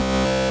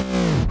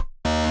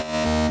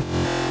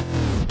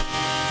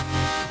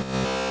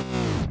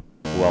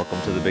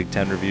welcome to the Big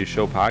Ten Review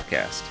Show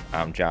podcast.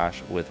 I'm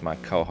Josh with my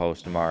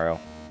co-host Mario.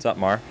 What's up,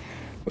 Mar?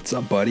 What's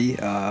up, buddy?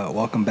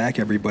 Welcome back,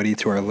 everybody,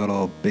 to our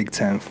little Big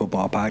Ten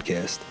football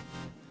podcast.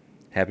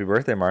 Happy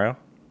birthday, Mario.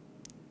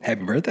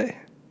 Happy birthday.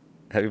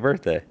 Happy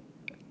birthday.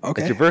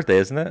 Okay. It's your birthday,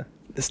 isn't it?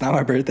 It's not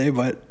my birthday,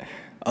 but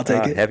I'll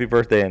take it. Happy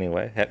birthday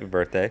anyway. Happy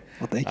birthday.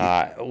 Well, thank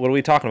you. What are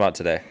we talking about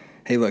today?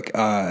 Hey, look,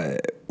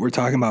 we're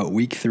talking about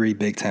Week 3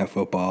 Big Ten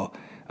football.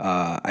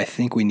 I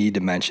think we need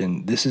to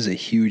mention this is a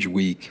huge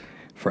week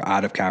for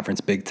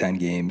out-of-conference Big Ten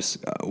games.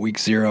 Week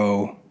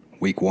 0,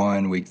 Week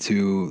 1, Week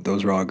 2,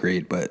 those are all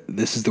great, but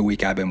this is the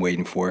week I've been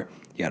waiting for.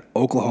 You got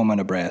Oklahoma,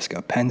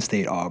 Nebraska, Penn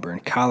State, Auburn,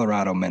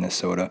 Colorado,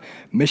 Minnesota,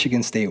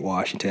 Michigan State,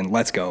 Washington.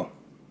 Let's go.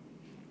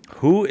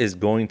 Who is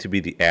going to be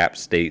the App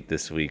State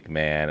this week,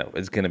 man?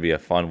 It's going to be a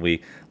fun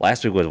week.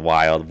 Last week was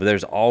wild, but there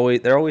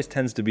always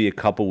tends to be a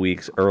couple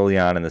weeks early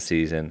on in the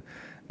season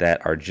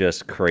that are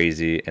just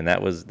crazy, and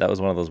that was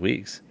one of those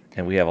weeks.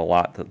 And we have a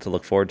lot to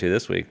look forward to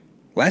this week.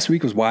 Last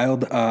week was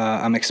wild.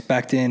 I'm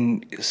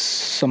expecting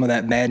some of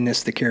that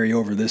madness to carry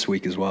over this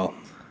week as well.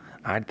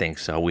 I think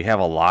so. We have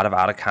a lot of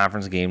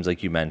out-of-conference games,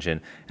 like you mentioned.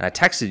 And I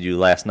texted you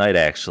last night,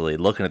 actually,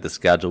 looking at the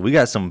schedule. We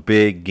got some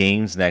big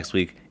games next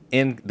week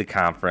in the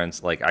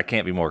conference. Like, I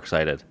can't be more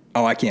excited.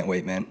 Oh, I can't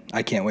wait, man.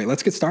 I can't wait.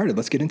 Let's get started.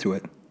 Let's get into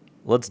it.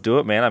 Let's do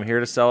it, man. I'm here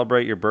to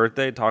celebrate your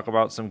birthday, talk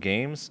about some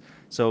games.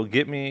 So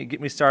get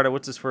me started.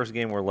 What's this first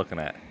game we're looking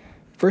at?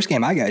 First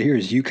game I got here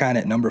is UConn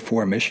at number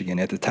 4, Michigan.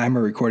 At the time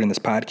we're recording this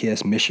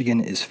podcast,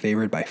 Michigan is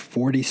favored by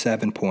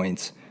 47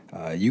 points.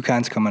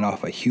 UConn's coming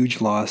off a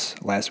huge loss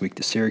last week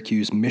to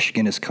Syracuse.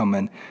 Michigan is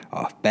coming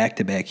off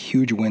back-to-back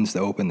huge wins to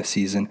open the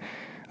season.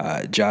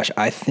 Josh,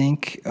 I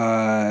think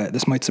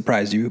this might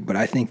surprise you, but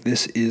I think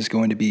this is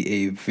going to be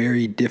a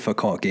very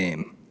difficult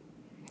game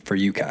for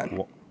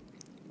UConn.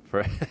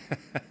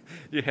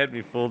 You had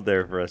me fooled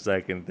there for a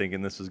second,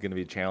 thinking this was going to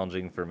be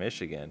challenging for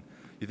Michigan.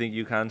 You think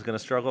UConn's going to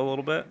struggle a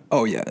little bit?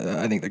 Oh, yeah.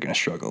 I think they're going to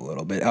struggle a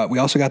little bit. We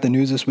also got the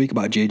news this week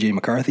about J.J.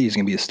 McCarthy. He's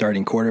going to be a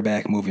starting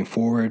quarterback moving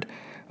forward.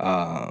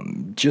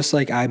 Just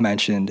like I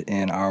mentioned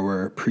in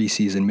our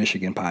preseason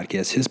Michigan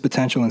podcast, his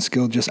potential and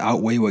skill just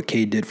outweigh what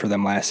Cade did for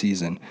them last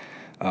season.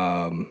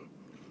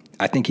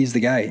 I think he's the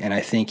guy, and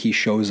I think he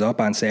shows up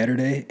on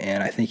Saturday,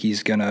 and I think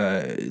he's going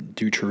to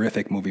do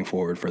terrific moving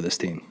forward for this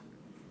team.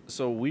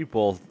 So we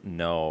both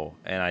know,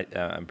 and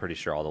I'm pretty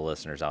sure all the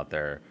listeners out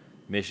there,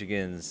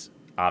 Michigan's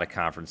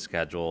out-of-conference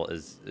schedule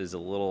is a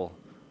little,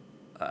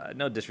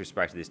 no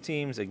disrespect to these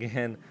teams.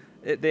 Again,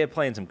 they're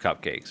playing some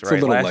cupcakes,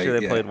 right? Last year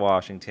they played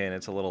Washington.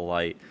 It's a little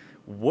light.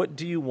 What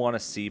do you want to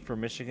see from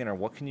Michigan, or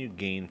what can you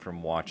gain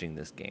from watching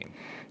this game?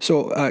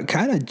 So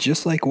kind of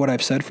just like what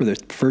I've said for the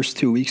first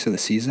 2 weeks of the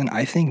season,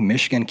 I think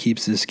Michigan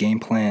keeps this game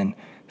plan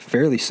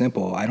fairly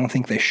simple. I don't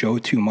think they show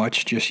too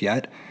much just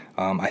yet.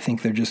 I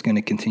think they're just going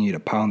to continue to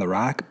pound the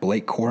rock.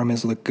 Blake Corum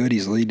has looked good.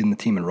 He's leading the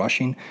team in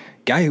rushing.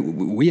 Guy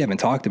we haven't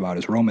talked about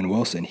is Roman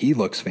Wilson. He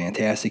looks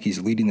fantastic. He's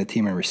leading the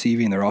team in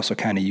receiving. They're also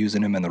kind of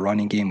using him in the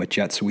running game with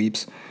jet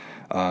sweeps.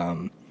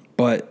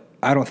 But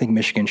I don't think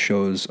Michigan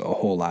shows a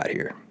whole lot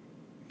here.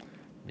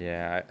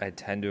 Yeah, I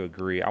tend to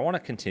agree. I want to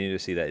continue to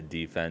see that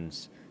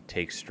defense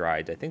take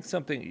strides. I think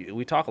something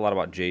we talk a lot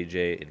about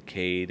JJ and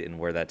Cade and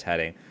where that's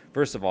heading.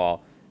 First of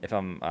all, if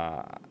I'm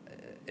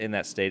in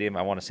that stadium,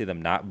 I want to see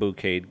them not boo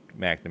Cade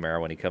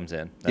McNamara when he comes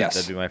in.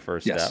 That'd be my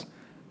first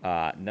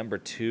step. Number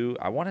 2,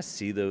 I want to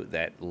see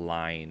that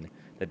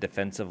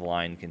defensive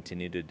line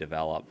continue to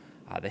develop.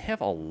 They have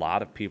a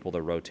lot of people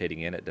they're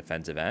rotating in at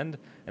defensive end,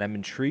 and I'm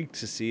intrigued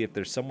to see if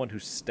there's someone who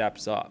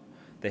steps up.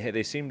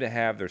 They seem to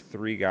have their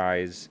 3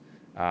 guys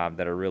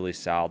that are really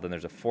solid, and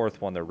there's a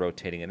 4th one they're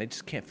rotating, and they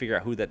just can't figure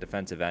out who that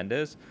defensive end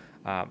is.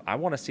 I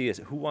want to see is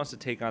who wants to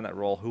take on that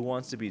role, who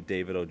wants to be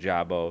David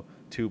Ojabo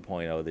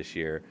 2.0 this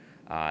year.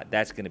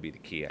 That's going to be the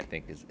key, I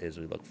think, as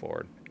we look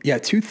forward. Yeah,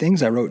 2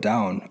 things I wrote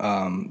down.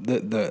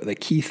 The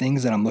key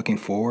things that I'm looking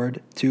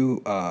forward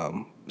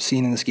to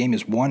seeing in this game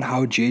is, 1,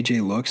 how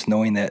JJ looks,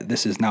 knowing that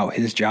this is now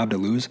his job to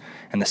lose.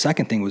 And the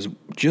second thing was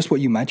just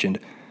what you mentioned.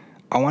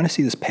 I want to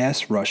see this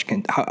pass rush,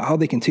 how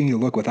they continue to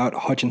look without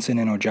Hutchinson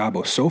and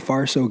Ojabo. So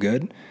far, so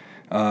good.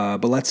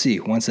 But let's see,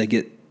 once they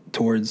get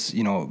towards,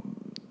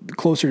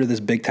 closer to this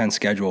Big Ten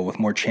schedule with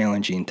more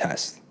challenging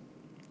tests.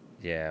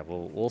 Yeah,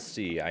 well, we'll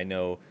see. I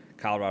know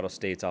Colorado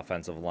State's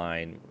offensive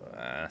line,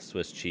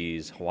 Swiss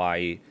cheese,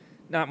 Hawaii,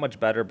 not much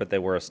better, but they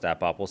were a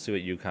step up. We'll see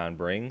what UConn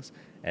brings.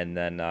 And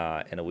then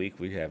in a week,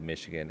 we have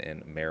Michigan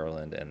and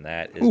Maryland, and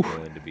that is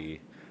going to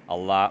be a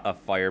lot of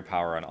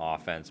firepower on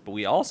offense. But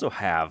we also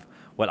have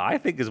what I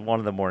think is one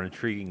of the more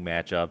intriguing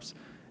matchups,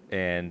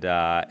 and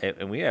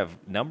we have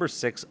number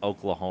 6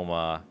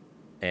 Oklahoma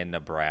and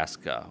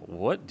Nebraska.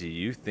 What do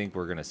you think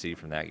we're going to see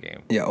from that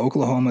game? Yeah,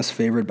 Oklahoma's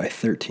favored by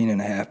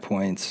 13.5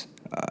 points.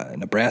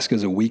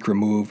 Nebraska's a week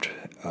removed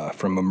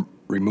from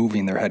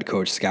removing their head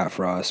coach, Scott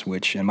Frost,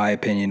 which, in my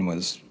opinion,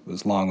 was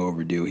long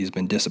overdue. He's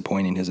been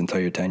disappointing his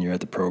entire tenure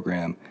at the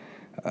program,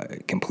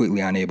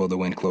 completely unable to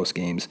win close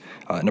games.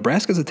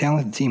 Nebraska's a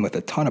talented team with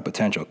a ton of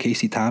potential.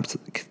 Casey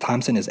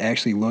Thompson has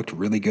actually looked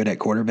really good at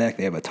quarterback.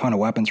 They have a ton of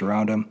weapons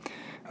around him.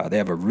 They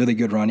have a really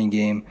good running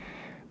game,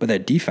 but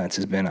that defense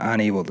has been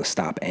unable to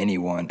stop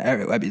anyone.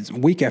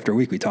 Week after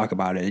week we talk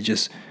about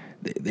it.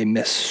 They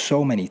miss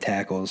so many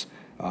tackles.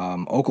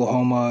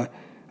 Oklahoma,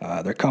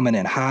 they're coming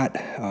in hot.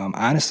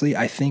 Honestly,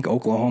 I think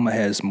Oklahoma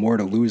has more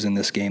to lose in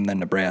this game than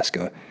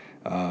Nebraska.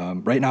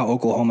 Right now,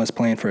 Oklahoma's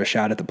playing for a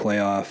shot at the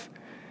playoff.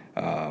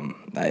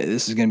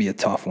 This is going to be a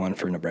tough one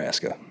for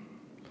Nebraska.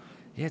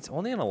 Yeah, it's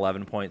only an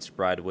 11-point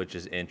spread, which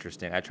is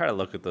interesting. I try to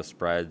look at the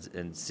spreads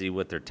and see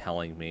what they're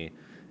telling me.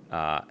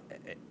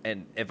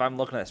 And if I'm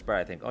looking at the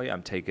spread, I think, oh, yeah,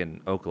 I'm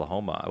taking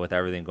Oklahoma with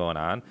everything going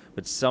on.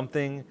 But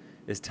something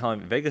is telling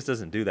me Vegas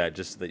doesn't do that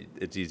just that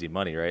it's easy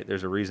money, right?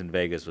 There's a reason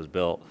Vegas was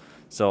built.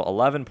 So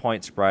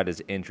 11-point spread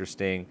is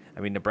interesting. I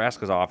mean,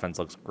 Nebraska's offense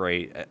looks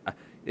great.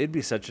 It'd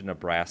be such a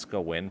Nebraska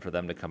win for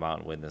them to come out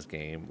and win this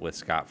game with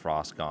Scott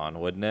Frost gone,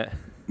 wouldn't it?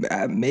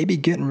 Maybe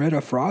getting rid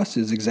of Frost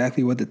is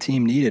exactly what the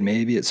team needed.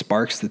 Maybe it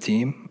sparks the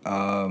team,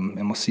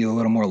 and we'll see a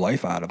little more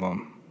life out of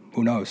them.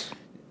 Who knows?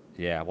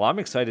 Yeah, well, I'm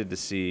excited to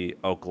see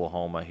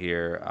Oklahoma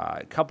here.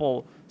 A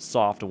couple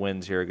soft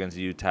wins here against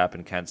UTEP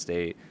and Kent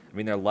State. I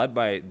mean, they're led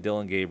by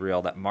Dylan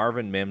Gabriel. That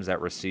Marvin Mims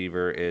at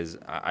receiver is,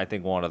 I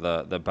think, one of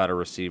the better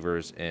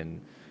receivers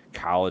in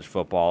college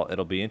football.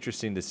 It'll be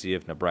interesting to see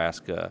if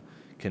Nebraska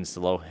can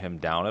slow him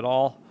down at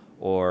all,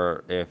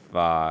 or if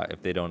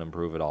they don't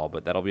improve at all.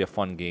 But that'll be a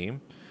fun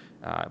game.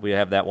 We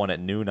have that one at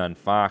noon on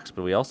Fox,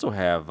 but we also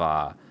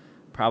have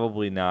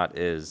probably not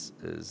as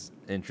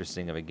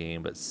interesting of a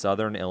game, but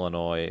Southern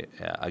Illinois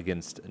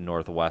against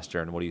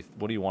Northwestern. What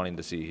are you wanting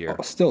to see here?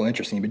 Oh, still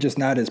interesting, but just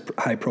not as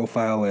high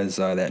profile as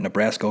that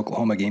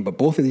Nebraska-Oklahoma game. But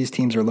both of these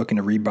teams are looking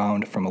to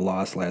rebound from a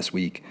loss last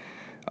week.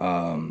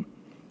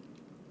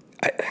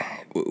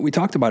 We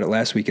talked about it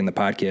last week in the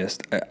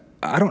podcast.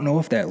 I don't know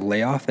if that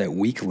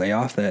week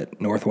layoff that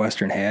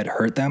Northwestern had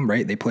hurt them,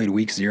 right? They played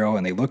week 0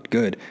 and they looked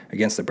good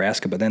against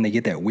Nebraska, but then they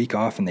get that week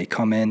off and they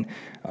come in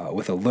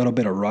with a little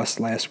bit of rust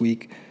last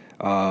week.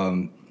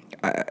 I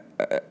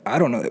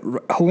don't know.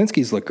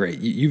 Helinski's look great.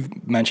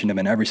 You've mentioned him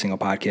in every single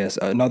podcast.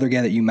 Another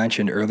guy that you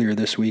mentioned earlier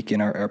this week in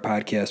our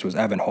podcast was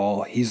Evan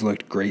Hall. He's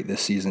looked great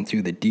this season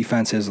too. The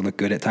defense has looked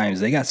good at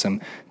times. They got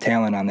some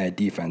talent on that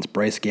defense.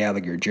 Bryce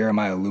Gallagher,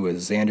 Jeremiah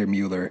Lewis, Xander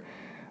Mueller.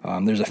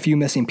 There's a few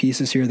missing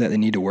pieces here that they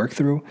need to work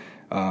through,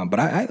 but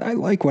I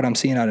like what I'm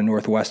seeing out of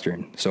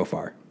Northwestern so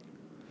far.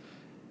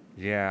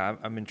 Yeah,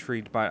 I'm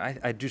intrigued by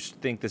it. I just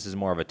think this is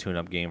more of a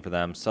tune-up game for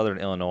them. Southern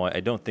Illinois, I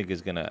don't think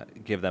is going to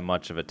give them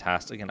much of a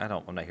task. Again,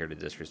 I'm not here to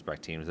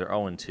disrespect teams. They're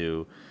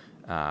 0-2,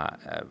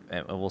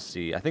 and we'll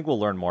see. I think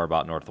we'll learn more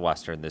about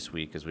Northwestern this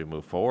week as we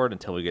move forward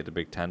until we get to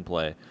Big Ten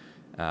play.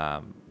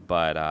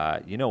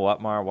 But you know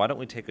what, Mar? Why don't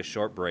we take a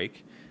short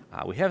break?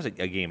 We have a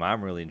game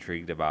I'm really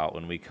intrigued about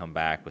when we come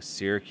back with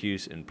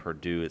Syracuse and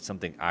Purdue. It's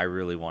something I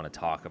really want to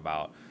talk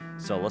about.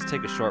 So let's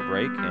take a short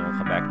break, and we'll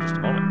come back in just a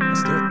moment.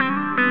 Let's do it.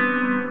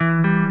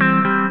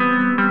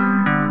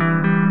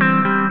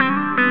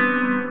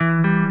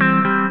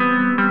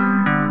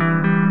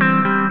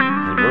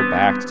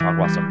 Back to talk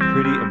about some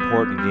pretty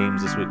important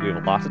games this week. We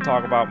have a lot to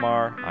talk about,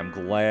 Mar. I'm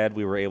glad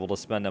we were able to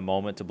spend a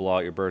moment to blow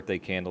out your birthday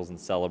candles and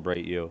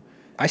celebrate you.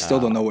 I still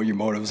don't know what your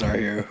motives are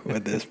here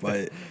with this,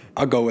 but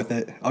I'll go with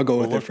it. I'll go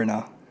with it for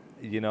now.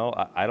 You know,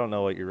 I don't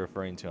know what you're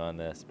referring to on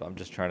this, but I'm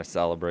just trying to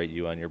celebrate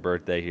you on your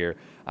birthday here.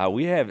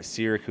 We have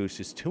Syracuse,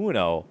 who's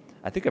 2-0.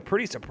 I think a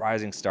pretty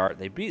surprising start.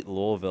 They beat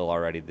Louisville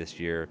already this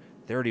year,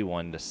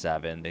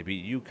 31-7. They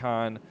beat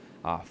UConn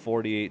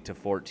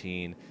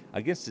 48-14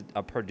 against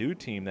a Purdue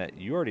team that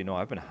you already know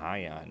I've been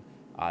high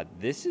on.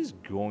 This is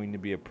going to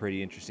be a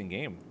pretty interesting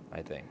game,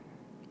 I think.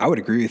 I would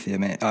agree with you,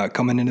 man.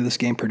 Coming into this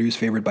game, Purdue's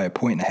favored by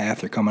 1.5.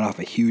 They're coming off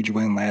a huge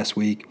win last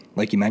week.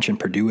 Like you mentioned,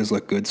 Purdue has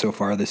looked good so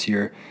far this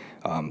year.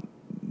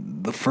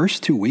 The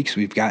first 2 weeks,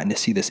 we've gotten to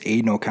see this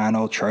Aiden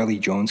O'Connell, Charlie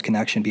Jones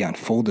connection be on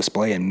full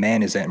display, and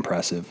man, is that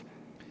impressive.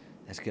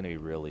 It's going to be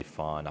really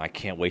fun. I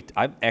can't wait.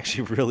 I'm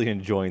actually really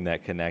enjoying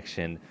that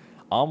connection,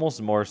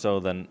 almost more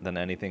so than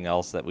anything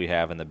else that we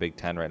have in the Big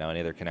Ten right now, any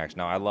other connection.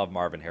 Now, I love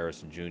Marvin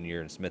Harrison Jr.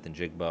 and Smith and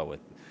Jigba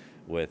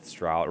with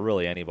Stroud,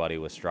 really anybody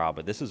with Stroud,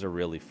 but this is a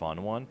really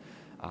fun one.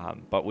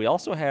 But we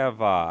also have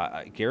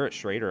Garrett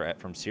Schrader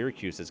from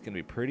Syracuse. It's going to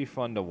be pretty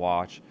fun to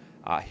watch.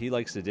 He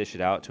likes to dish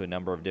it out to a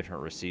number of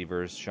different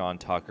receivers, Sean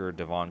Tucker,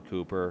 Devon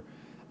Cooper.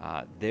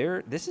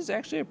 This is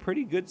actually a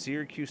pretty good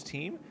Syracuse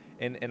team,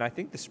 and I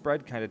think the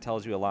spread kind of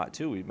tells you a lot,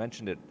 too. We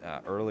mentioned it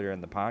earlier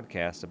in the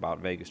podcast about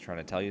Vegas trying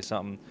to tell you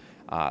something.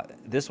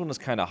 This one has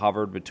kind of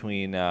hovered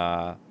between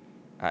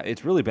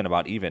it's really been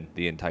about even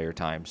the entire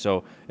time.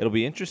 So it'll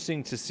be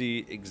interesting to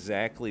see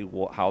exactly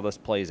how this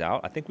plays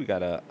out. I think we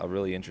got a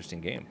really interesting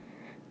game.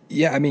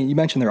 Yeah, I mean, you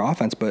mentioned their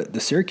offense, but the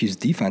Syracuse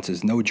defense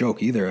is no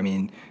joke either. I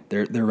mean,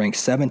 they're ranked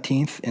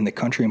 17th in the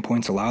country in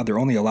points allowed. They're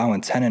only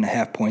allowing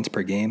 10.5 points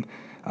per game.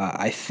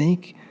 I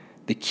think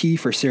the key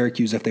for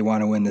Syracuse, if they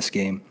want to win this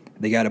game,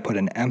 they got to put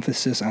an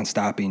emphasis on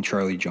stopping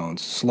Charlie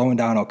Jones, slowing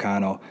down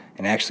O'Connell,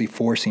 and actually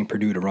forcing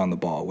Purdue to run the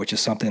ball, which is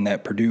something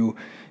that Purdue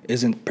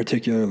isn't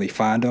particularly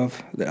fond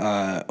of.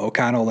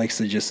 O'Connell likes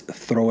to just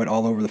throw it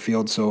all over the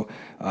field. So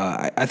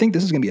I think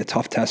this is going to be a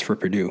tough test for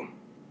Purdue.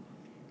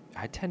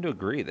 I tend to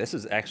agree. This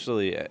is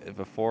actually,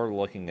 before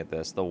looking at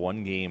this, the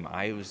one game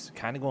I was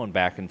kind of going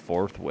back and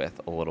forth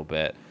with a little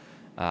bit,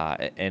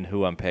 and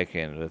who I'm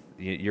picking.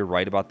 You're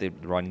right about the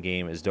run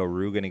game. Is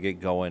Doru going to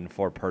get going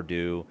for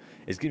Purdue?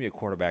 It's going to be a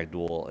quarterback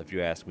duel, if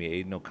you ask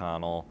me. Aiden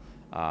O'Connell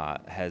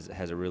has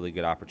a really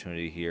good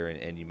opportunity here,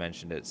 and you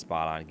mentioned it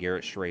spot on.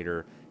 Garrett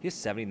Schrader, he has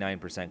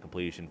 79%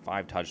 completion,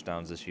 5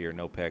 touchdowns this year,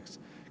 no picks.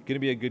 Going to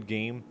be a good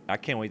game. I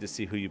can't wait to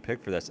see who you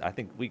pick for this. I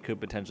think we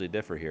could potentially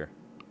differ here.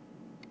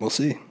 We'll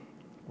see.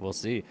 We'll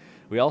see.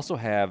 We also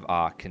have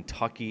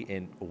Kentucky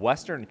in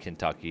Western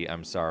Kentucky.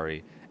 I'm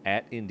sorry,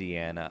 at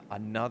Indiana.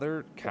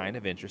 Another kind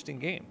of interesting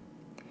game.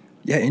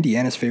 Yeah,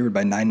 Indiana's favored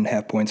by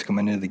 9.5 points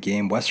coming into the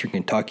game. Western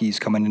Kentucky's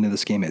coming into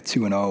this game at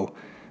 2-0.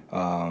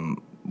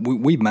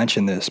 We've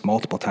mentioned this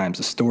multiple times.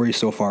 The story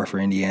so far for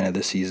Indiana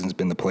this season has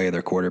been the play of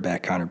their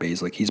quarterback, Connor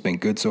Bazelak. He's been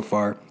good so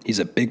far. He's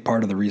a big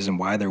part of the reason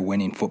why they're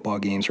winning football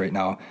games right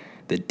now.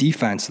 The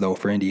defense, though,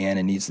 for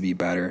Indiana needs to be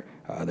better.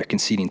 They're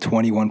conceding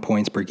 21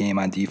 points per game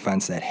on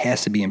defense. That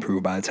has to be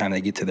improved by the time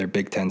they get to their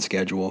Big Ten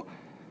schedule.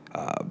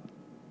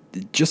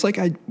 Just like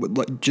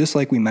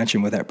we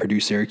mentioned with that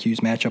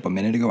Purdue-Syracuse matchup a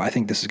minute ago, I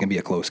think this is going to be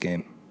a close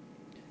game.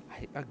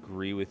 I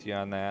agree with you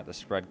on that. The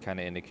spread kind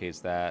of indicates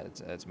that.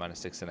 It's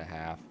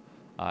 -6.5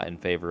 in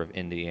favor of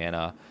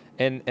Indiana.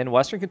 And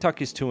Western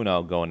Kentucky's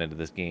 2-0 going into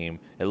this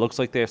game. It looks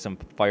like they have some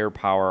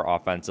firepower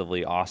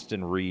offensively.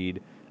 Austin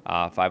Reed,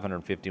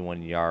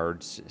 551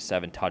 yards,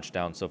 7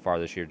 touchdowns so far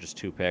this year, just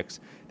 2 picks.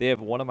 They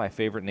have one of my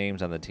favorite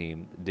names on the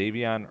team,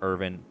 Davion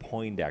Irvin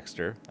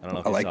Poindexter. I don't know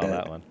if you saw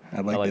that one. I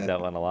like that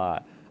one a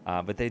lot.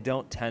 But they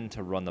don't tend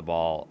to run the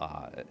ball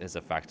as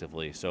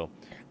effectively. So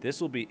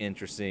this will be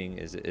interesting.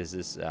 Is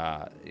this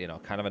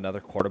kind of another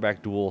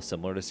quarterback duel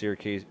similar to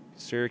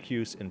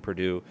Syracuse and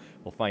Purdue?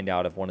 We'll find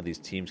out if one of these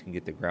teams can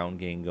get the ground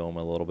game going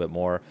a little bit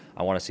more.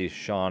 I want to see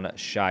Sean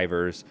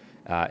Shivers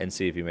and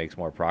see if he makes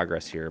more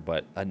progress here.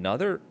 But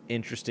another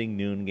interesting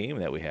noon game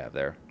that we have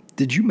there.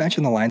 Did you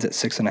mention the line's at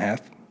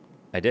 6.5?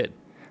 I did.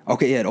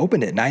 Okay, yeah, it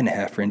opened at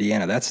 9.5 for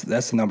Indiana. That's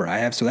the number I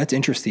have. So that's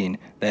interesting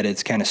that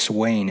it's kind of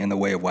swaying in the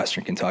way of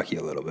Western Kentucky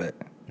a little bit.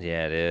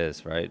 Yeah, it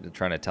is, right? I'm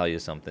trying to tell you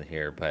something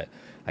here, but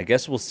I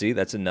guess we'll see.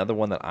 That's another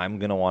one that I'm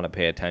going to want to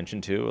pay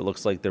attention to. It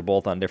looks like they're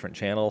both on different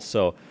channels,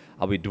 so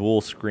I'll be dual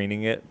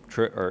screening it,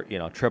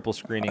 triple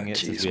screening it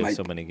since we have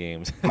so many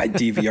games. My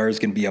DVR is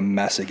going to be a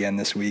mess again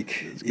this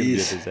week. It's going to be a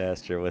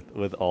disaster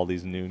with all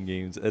these noon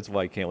games. That's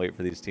why I can't wait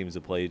for these teams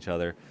to play each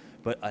other.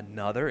 But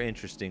another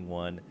interesting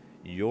one,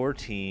 your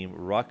team,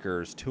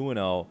 Rutgers,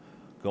 2-0,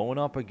 going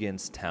up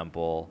against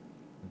Temple.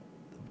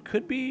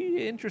 Could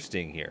be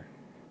interesting here.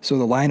 So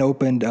the line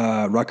opened,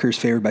 Rutgers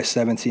favored by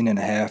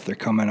 17.5. They're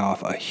coming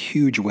off a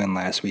huge win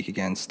last week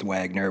against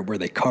Wagner where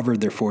they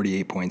covered their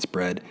 48-point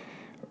spread.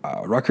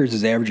 Rutgers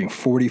is averaging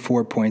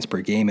 44 points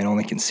per game and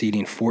only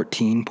conceding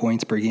 14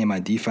 points per game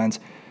on defense.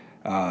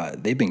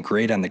 They've been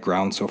great on the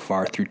ground so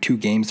far. Through 2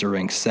 games, they're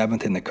ranked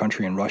 7th in the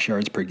country in rush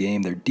yards per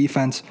game. Their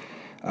defense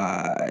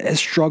has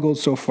struggled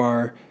so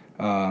far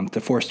to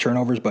force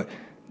turnovers, but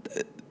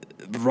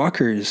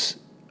Rutgers,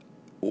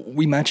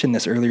 we mentioned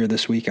this earlier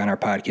this week on our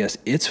podcast.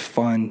 It's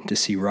fun to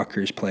see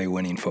Rutgers play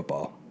winning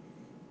football.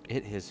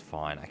 It is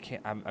fun.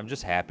 I'm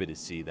just happy to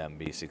see them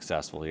be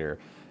successful here.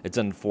 It's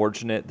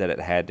unfortunate that it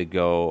had to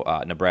go.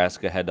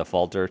 Nebraska had to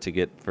falter to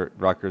get for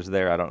Rutgers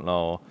there. I don't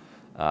know,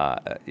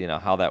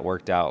 how that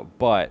worked out,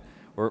 but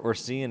we're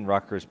seeing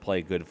Rutgers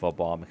play good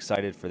football. I'm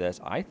excited for this.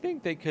 I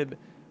think they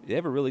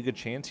have a really good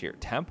chance here.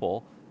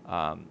 Temple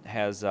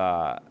has.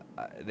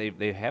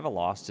 They have a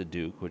loss to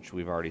Duke, which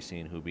we've already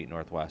seen who beat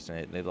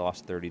Northwestern. They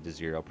lost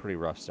 30-0, pretty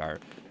rough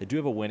start. They do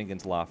have a win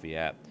against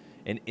Lafayette.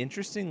 And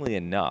interestingly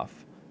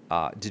enough,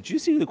 did you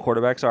see who the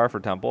quarterbacks are for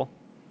Temple?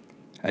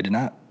 I did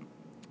not.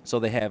 So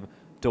they have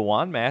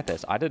DeJuan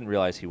Mathis. I didn't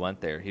realize he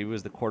went there. He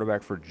was the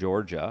quarterback for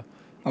Georgia.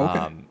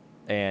 Okay.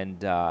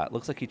 And it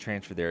looks like he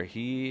transferred there.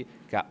 He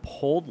got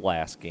pulled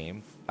last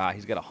game.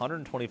 He's got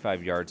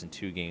 125 yards in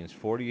 2 games,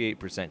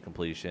 48%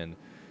 completion.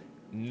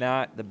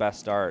 Not the best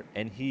start,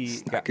 and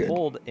he got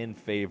pulled in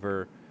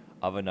favor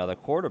of another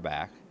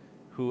quarterback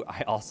who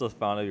I also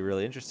found to be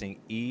really interesting,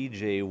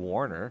 E.J.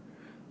 Warner.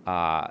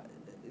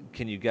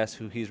 Can you guess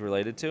who he's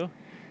related to?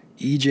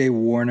 E.J.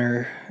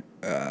 Warner,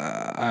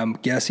 I'm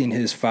guessing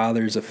his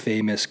father's a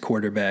famous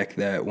quarterback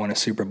that won a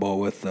Super Bowl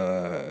with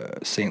the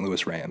St.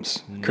 Louis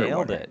Rams.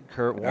 Nailed it,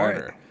 Kurt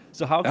Warner. Right.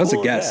 So how that cool was a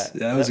is guess. that?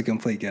 That was a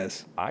complete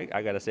guess. I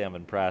got to say I'm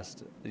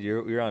impressed.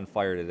 You're on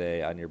fire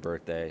today on your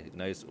birthday.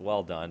 Nice,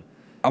 well done.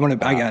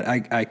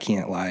 I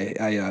can't lie.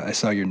 I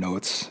saw your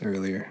notes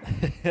earlier.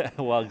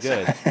 Well,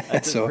 good.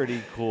 That's a pretty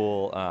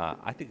cool.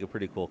 I think a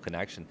pretty cool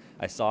connection.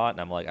 I saw it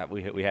and I'm like,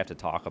 we have to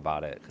talk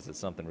about it because it's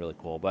something really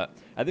cool. But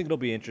I think it'll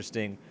be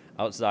interesting.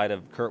 Outside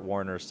of Kurt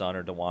Warner's son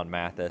or DeJuan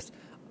Mathis,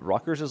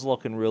 Rutgers is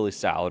looking really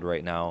solid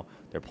right now.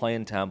 They're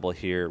playing Temple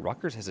here.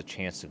 Rutgers has a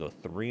chance to go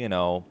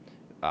 3-0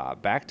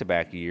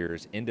 back-to-back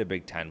years into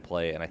Big Ten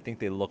play, and I think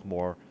they look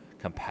more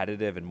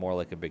competitive and more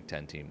like a Big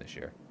Ten team this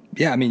year.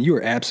 Yeah, I mean, you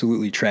were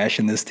absolutely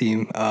trashing this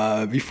team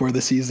before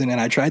the season,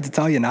 and I tried to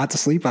tell you not to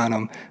sleep on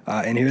them.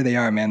 And here they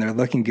are, man. They're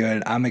looking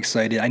good. I'm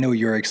excited. I know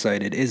you're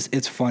excited.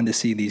 It's fun to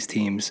see these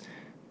teams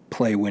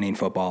play winning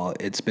football.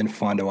 It's been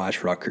fun to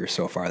watch Rutgers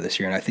so far this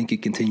year, and I think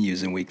it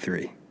continues in week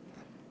 3.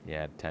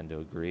 Yeah, I tend to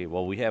agree.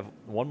 Well, we have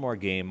one more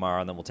game,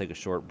 Mara, and then we'll take a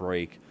short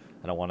break.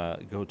 I don't want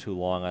to go too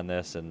long on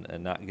this and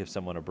not give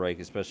someone a break,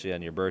 especially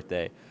on your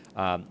birthday.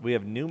 We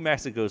have New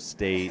Mexico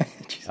State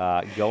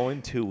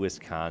going to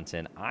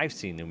Wisconsin. I've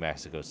seen New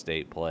Mexico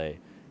State play.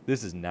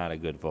 This is not a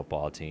good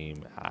football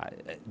team.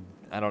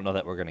 I don't know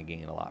that we're going to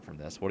gain a lot from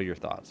this. What are your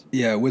thoughts?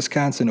 Yeah,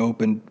 Wisconsin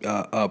opened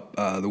up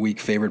the week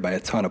favored by a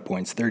ton of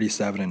points,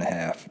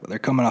 37.5. They're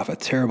coming off a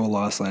terrible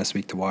loss last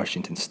week to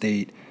Washington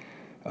State.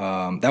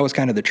 That was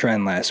kind of the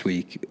trend last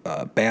week.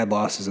 Bad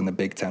losses in the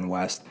Big Ten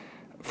West.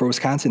 For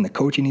Wisconsin, the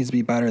coaching needs to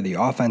be better. The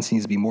offense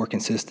needs to be more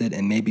consistent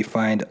and maybe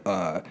find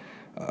a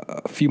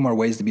few more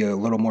ways to be a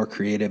little more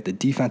creative. The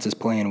defense is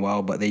playing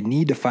well, but they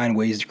need to find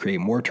ways to create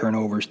more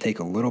turnovers, take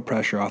a little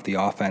pressure off the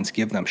offense,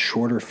 give them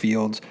shorter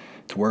fields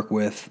to work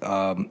with.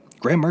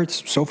 Graham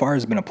Mertz so far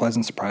has been a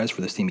pleasant surprise for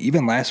this team.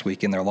 Even last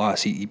week in their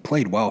loss, he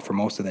played well for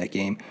most of that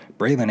game.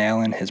 Braylon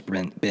Allen has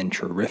been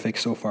terrific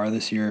so far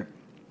this year.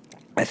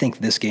 I think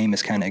this game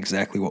is kind of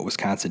exactly what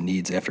Wisconsin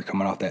needs after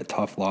coming off that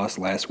tough loss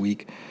last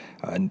week.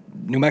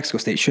 New Mexico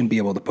State shouldn't be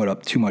able to put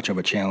up too much of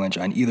a challenge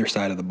on either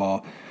side of the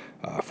ball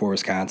for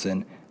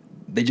Wisconsin.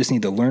 They just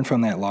need to learn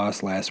from that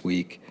loss last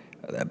week.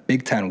 That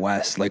Big Ten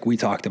West, like we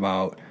talked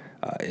about,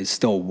 is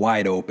still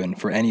wide open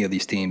for any of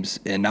these teams.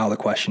 And now the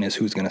question is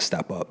who's going to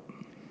step up.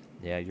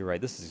 Yeah, you're right.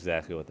 This is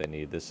exactly what they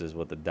need. This is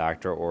what the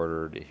doctor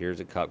ordered. Here's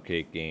a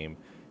cupcake game.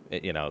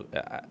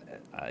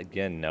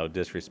 Again, no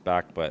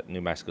disrespect, but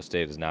New Mexico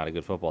State is not a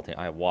good football team.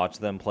 I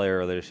watched them play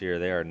earlier this year.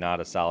 They are not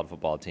a solid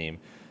football team.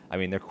 I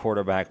mean, their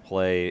quarterback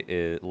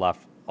play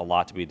left a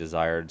lot to be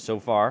desired. So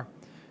far,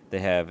 they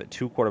have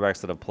 2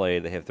 quarterbacks that have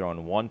played. They have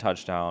thrown 1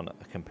 touchdown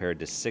compared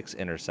to 6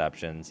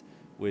 interceptions,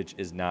 which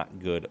is not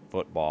good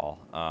football.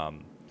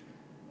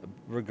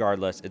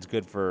 Regardless, it's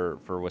good for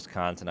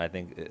Wisconsin. I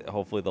think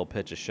hopefully they'll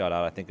pitch a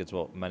shutout. I think it's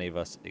what many of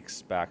us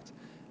expect.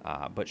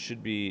 But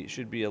should be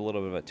a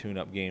little bit of a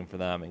tune-up game for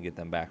them and get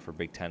them back for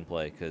Big Ten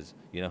play because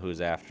you know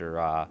who's after.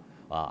 Well,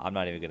 I'm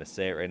not even going to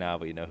say it right now,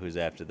 but you know who's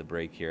after the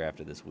break here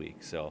after this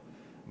week. So,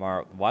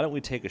 Mar, why don't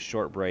we take a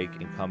short break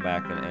and come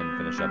back and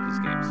finish up these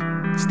games?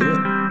 Let's do it.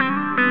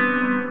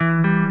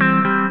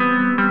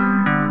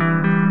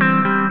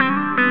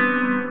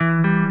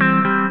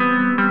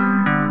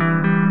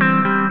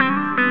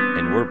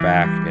 We're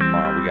back, and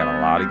Mar, we got a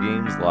lot of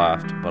games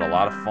left, but a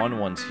lot of fun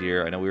ones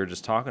here. I know we were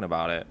just talking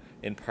about it.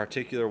 In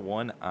particular,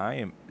 one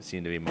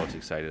seem to be most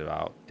excited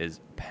about is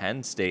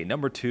Penn State.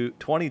 Number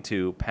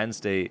 22, Penn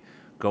State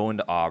going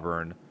to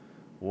Auburn.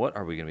 What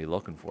are we going to be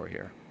looking for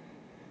here?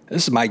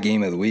 This is my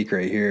game of the week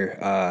right here.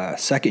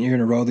 Second year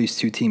in a row these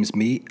two teams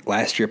meet.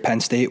 Last year,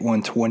 Penn State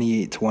won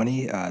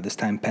 28-20. This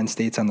time, Penn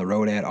State's on the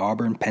road at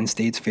Auburn. Penn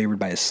State's favored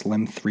by a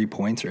slim 3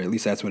 points, or at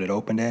least that's what it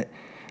opened at.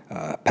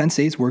 Penn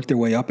State's worked their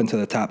way up into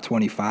the top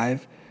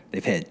 25.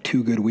 They've had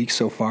 2 good weeks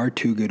so far,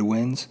 2 good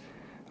wins.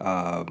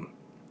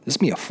 This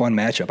will be a fun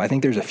matchup. I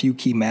think there's a few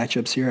key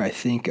matchups here. I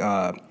think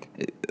the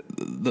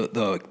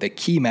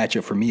key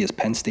matchup for me is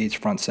Penn State's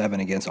front 7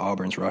 against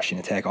Auburn's rushing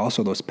attack.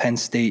 Also, those Penn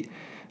State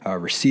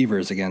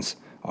receivers against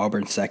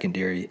Auburn's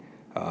secondary.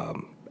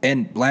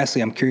 And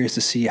lastly, I'm curious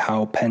to see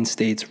how Penn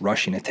State's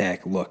rushing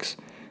attack looks.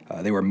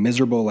 They were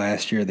miserable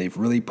last year. They've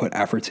really put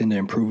efforts into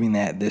improving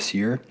that this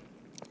year.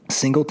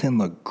 Singleton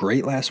looked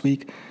great last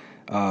week.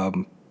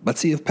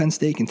 Let's see if Penn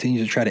State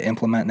continues to try to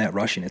implement that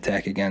rushing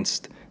attack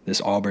against this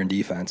Auburn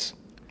defense.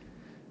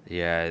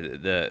 Yeah,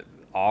 the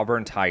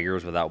Auburn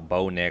Tigers without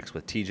Bo Nix,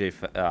 with T.J.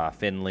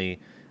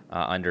 Finley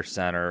under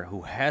center,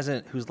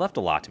 who's left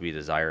a lot to be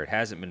desired,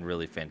 hasn't been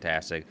really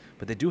fantastic.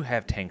 But they do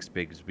have Tanks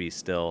Bigsby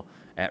still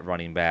at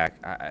running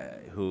back,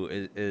 who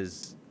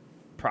is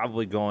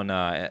probably going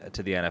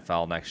to the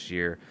NFL next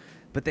year.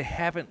 But they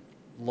haven't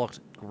looked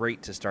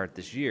great to start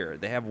this year.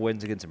 They have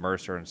wins against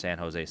Mercer and San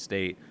Jose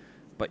State,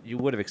 but you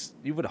would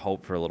have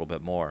hoped for a little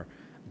bit more.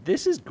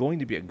 This is going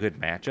to be a good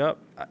matchup,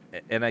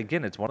 and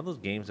again, it's one of those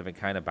games that have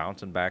been kind of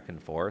bouncing back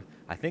and forth.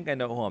 I think I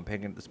know who I'm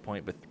picking at this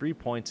point, but 3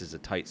 points is a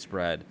tight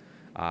spread,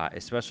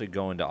 especially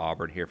going to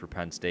Auburn here for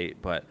Penn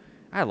State. But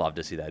I love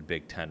to see that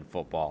Big Ten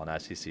football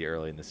and SEC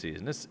early in the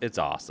season. It's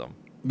awesome.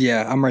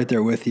 Yeah, I'm right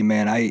there with you,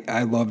 man.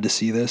 I love to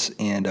see this,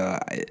 and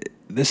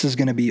this is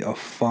going to be a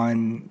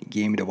fun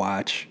game to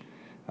watch.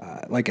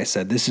 Like I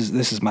said, this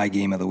is my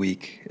game of the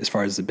week as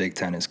far as the Big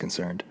Ten is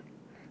concerned.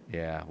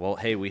 Yeah. Well,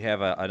 hey, we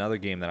have another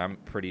game that I'm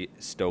pretty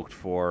stoked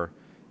for.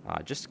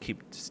 Just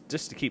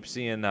to keep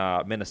seeing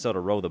Minnesota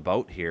row the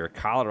boat here.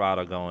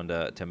 Colorado going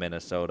to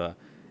Minnesota,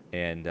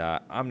 and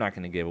I'm not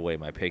going to give away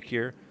my pick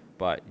here.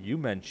 But you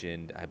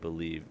mentioned, I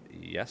believe,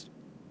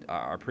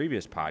 our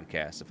previous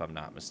podcast, if I'm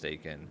not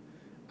mistaken,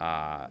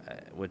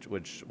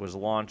 which was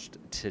launched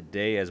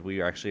today as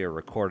we actually are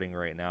recording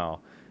right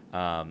now.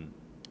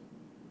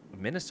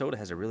 Minnesota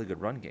has a really good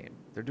run game.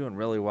 They're doing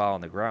really well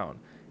on the ground.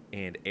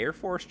 and Air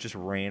Force just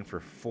ran for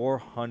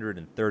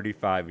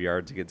 435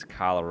 yards against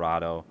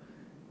Colorado.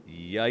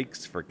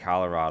 Yikes for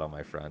Colorado,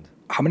 my friend.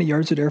 How many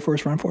yards did Air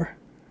Force run for?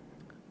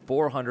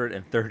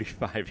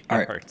 435 All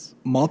right, yards.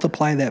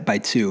 multiply that by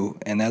 2,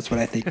 and that's what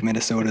I think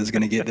Minnesota is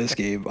going to get this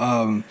game.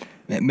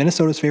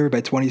 Minnesota's favored by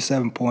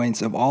 27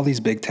 points. Of all these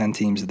Big Ten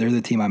teams, they're the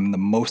team I'm the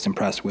most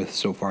impressed with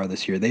so far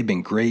this year. They've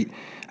been great.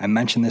 I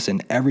mention this in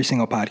every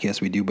single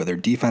podcast we do, but their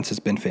defense has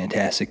been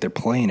fantastic. They're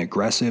playing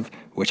aggressive,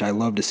 which I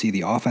love to see.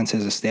 The offense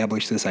has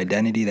established this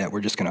identity that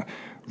we're just going to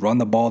run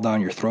the ball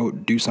down your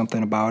throat, do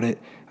something about it.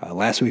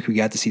 Last week we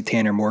got to see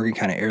Tanner Morgan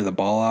kind of air the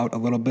ball out a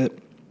little bit.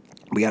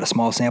 We got a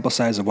small sample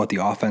size of what the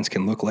offense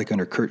can look like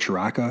under Kurt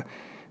Chiraka.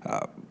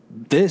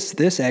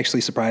 This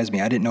actually surprised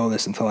me. I didn't know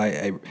this until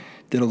I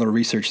did a little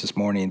research this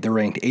morning. They're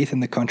ranked 8th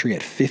in the country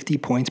at 50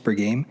 points per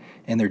game,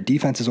 and their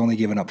defense has only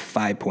given up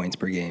 5 points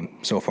per game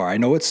so far. I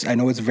know it's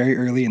very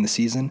early in the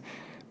season,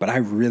 but I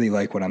really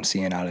like what I'm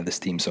seeing out of this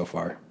team so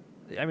far.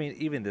 I mean,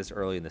 even this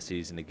early in the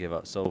season to give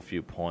up so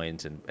few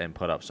points and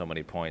put up so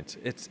many points,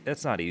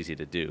 it's not easy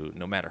to do,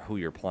 no matter who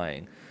you're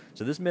playing.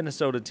 So this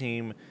Minnesota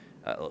team,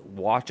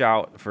 watch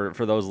out for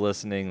those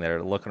listening that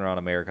are looking around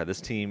America.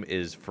 This team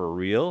is for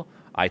real.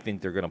 I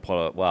think they're going to put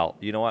up. Well,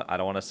 you know what? I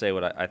don't want to say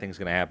what I think is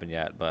going to happen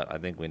yet, but I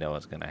think we know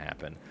what's going to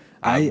happen.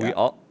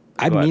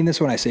 I mean this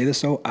when I say this,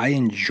 though. I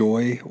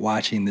enjoy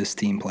watching this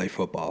team play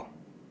football.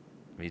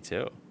 Me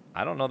too.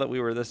 I don't know that we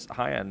were this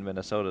high on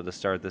Minnesota to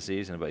start the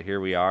season, but here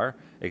we are,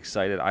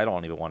 excited. I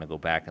don't even want to go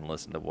back and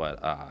listen to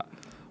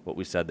what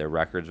we said their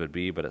records would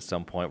be, but at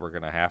some point we're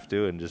going to have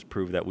to and just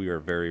prove that we were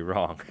very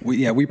wrong.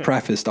 We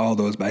prefaced all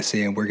those by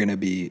saying we're going to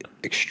be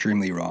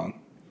extremely wrong.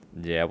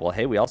 Yeah, well,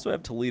 hey, we also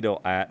have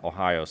Toledo at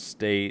Ohio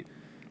State.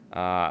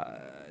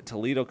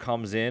 Toledo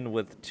comes in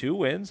with 2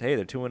 wins. Hey,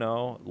 they're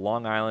 2-0.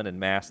 Long Island and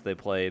Mass they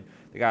played.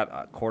 They got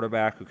a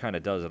quarterback who kind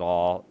of does it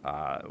all,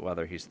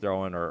 whether he's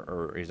throwing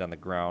or he's on the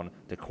ground.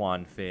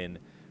 DeQuan Finn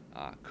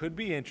could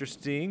be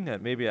interesting.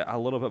 Maybe a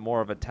little bit more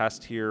of a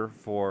test here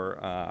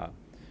for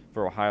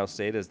Ohio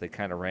State as they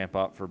kind of ramp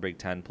up for Big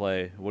Ten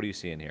play. What are you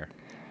seeing here?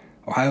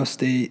 Ohio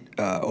State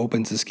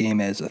opens this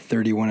game as a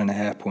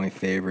 31.5-point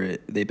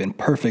favorite. They've been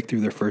perfect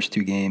through their first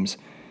 2 games.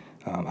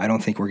 I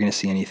don't think we're going to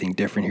see anything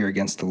different here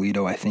against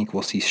Toledo. I think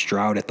we'll see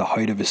Stroud at the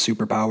height of his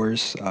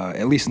superpowers,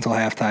 at least until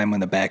halftime when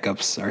the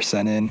backups are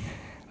sent in.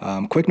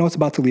 Quick notes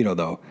about Toledo,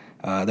 though.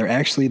 They're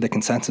actually the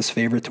consensus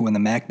favorite to win the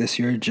MAC this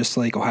year, just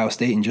like Ohio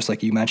State, and just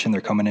like you mentioned,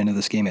 they're coming into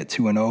this game at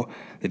 2-0.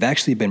 They've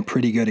actually been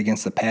pretty good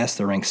against the pass.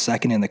 They're ranked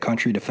 2nd in the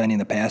country defending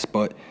the pass,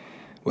 but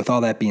with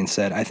all that being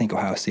said, I think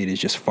Ohio State is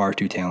just far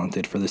too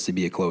talented for this to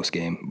be a close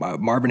game.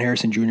 Marvin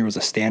Harrison Jr. was a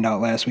standout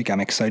last week.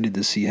 I'm excited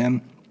to see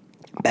him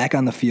back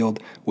on the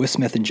field with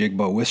Smith and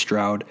Jigbo, with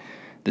Stroud.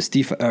 This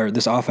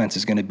offense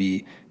is going to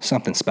be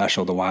something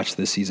special to watch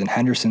this season.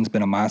 Henderson's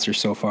been a monster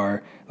so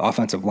far. The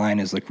offensive line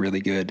has looked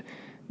really good.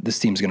 This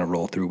team's going to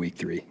roll through week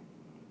 3.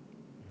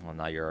 Well,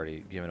 now you're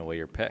already giving away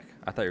your pick.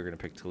 I thought you were going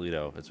to pick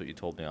Toledo. That's what you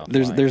told me off.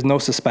 There's no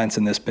suspense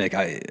in this pick.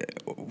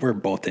 We're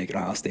both taking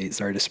Ohio State.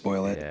 Sorry to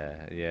spoil it.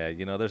 Yeah.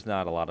 There's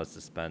not a lot of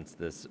suspense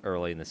this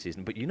early in the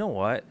season. But you know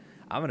what?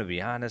 I'm going to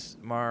be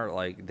honest, Mar.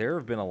 Like, there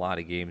have been a lot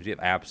of games. You have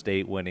App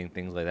State winning,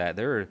 things like that.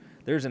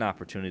 There's an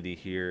opportunity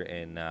here,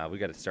 and we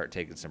got to start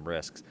taking some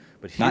risks.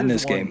 But not in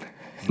this game.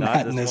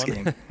 Not in this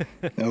game.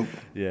 Nope.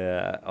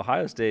 Yeah,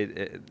 Ohio State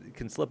it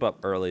can slip up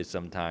early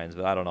sometimes,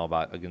 but I don't know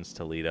about against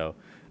Toledo.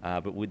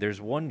 But there's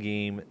one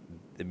game.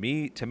 To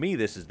me,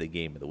 this is the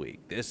game of the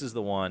week. This is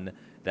the one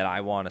that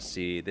I want to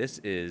see. This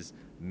is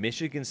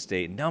Michigan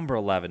State, number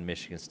 11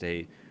 Michigan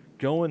State,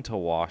 going to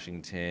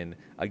Washington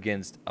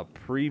against a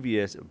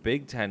previous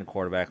Big Ten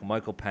quarterback,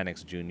 Michael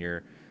Penix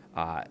Jr.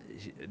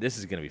 This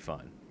is going to be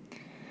fun.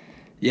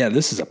 Yeah,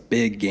 this is a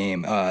big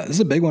game. This is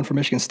a big one for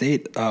Michigan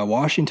State.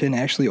 Washington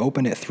actually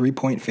opened at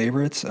 3-point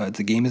favorites.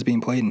 The game is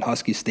being played in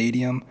Husky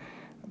Stadium.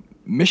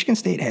 Michigan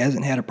State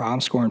hasn't had a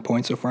problem scoring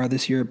points so far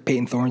this year.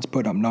 Peyton Thorne's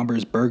put up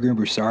numbers. Berger and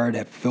Broussard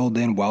have filled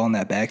in well in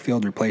that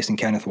backfield, replacing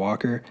Kenneth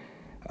Walker.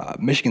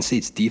 Michigan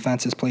State's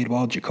defense has played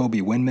well.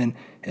 Jacoby Windman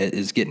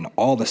is getting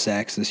all the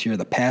sacks this year.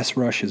 The pass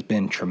rush has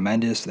been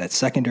tremendous. That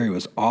secondary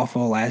was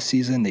awful last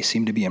season. They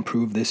seem to be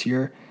improved this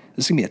year.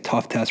 This is going to be a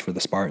tough test for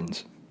the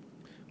Spartans.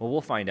 Well,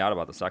 we'll find out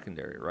about the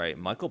secondary, right?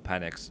 Michael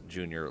Penix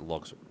Jr.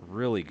 looks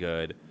really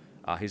good.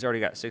 He's already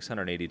got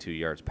 682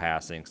 yards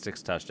passing,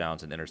 6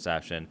 touchdowns, and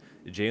interception.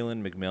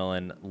 Jalen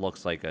McMillan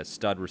looks like a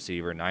stud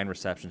receiver, 9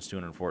 receptions,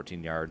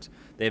 214 yards.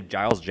 They have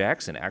Giles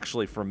Jackson,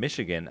 actually from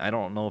Michigan. I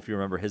don't know if you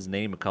remember his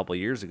name a couple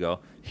years ago.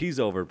 He's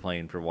over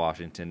playing for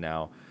Washington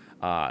now.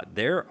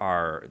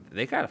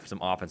 They got some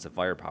offensive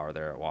firepower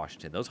there at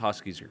Washington. Those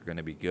Huskies are going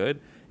to be good,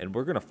 and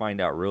we're going to find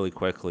out really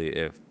quickly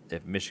if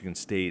Michigan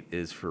State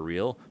is for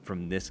real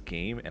from this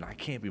game, and I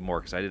can't be more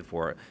excited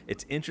for it.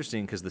 It's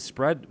interesting because the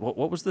spread.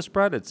 What was the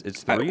spread?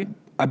 It's 3.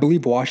 I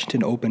believe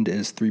Washington opened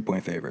as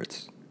 3-point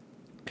favorites.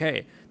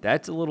 Okay,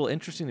 that's a little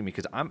interesting to me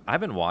because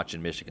I've been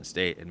watching Michigan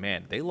State, and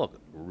man, they look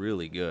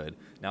really good.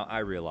 Now I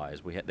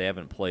realize they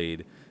haven't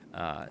played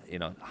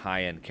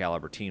high-end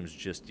caliber teams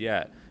just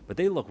yet, but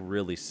they look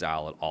really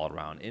solid all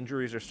around.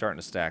 Injuries are starting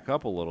to stack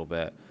up a little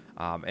bit,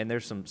 and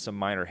there's some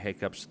minor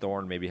hiccups.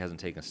 Thorne maybe hasn't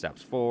taken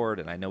steps forward,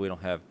 and I know we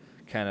don't have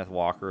Kenneth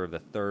Walker the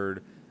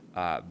third,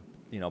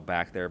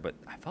 back there, but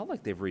I felt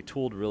like they've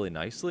retooled really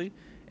nicely,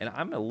 and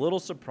I'm a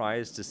little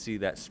surprised to see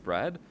that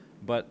spread.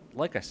 But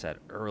like I said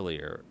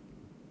earlier,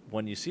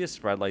 when you see a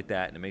spread like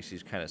that and it makes you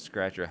kind of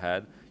scratch your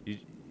head,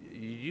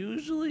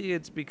 usually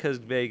it's because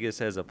Vegas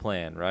has a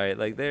plan, right?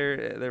 Like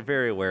they're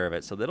very aware of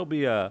it, so that'll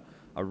be a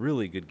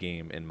really good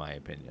game in my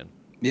opinion.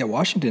 Yeah,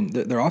 Washington,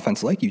 their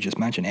offense, like you just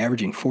mentioned,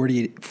 averaging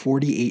 48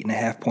 and a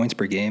half points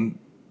per game.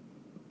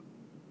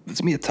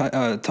 It's going to be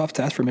a tough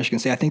test for Michigan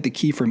State. I think the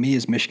key for me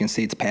is Michigan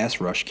State's pass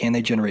rush. Can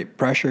they generate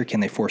pressure? Can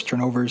they force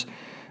turnovers?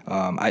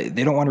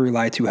 They don't want to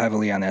rely too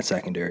heavily on that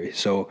secondary.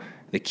 So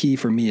the key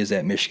for me is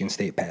that Michigan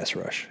State pass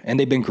rush. And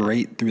they've been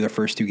great through their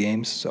first 2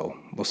 games, so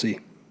we'll see.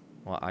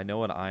 Well, I know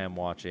what I am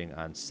watching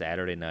on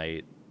Saturday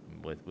night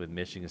with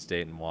Michigan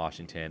State and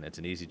Washington. It's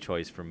an easy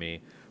choice for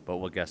me, but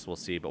we'll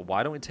see. But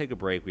why don't we take a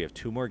break? We have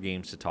 2 more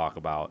games to talk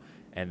about.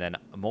 And then,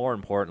 more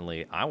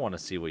importantly, I want to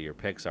see what your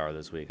picks are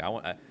this week.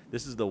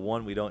 This is the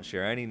one we don't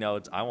share any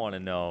notes. I want to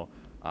know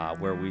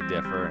where we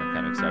differ, and I'm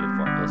kind of excited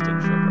for it. Let's take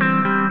a short break.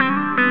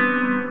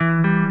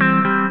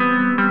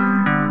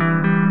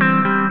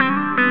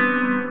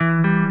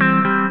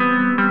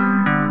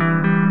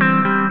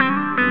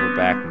 We're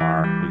back,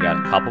 Mar. We got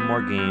a couple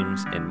more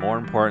games, and more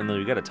importantly,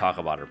 we got to talk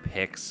about our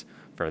picks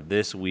for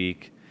this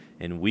week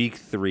in Week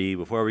 3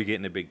 before we get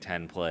into Big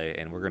Ten play,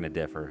 and we're going to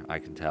differ, I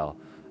can tell.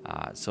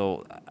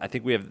 So I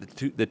think we have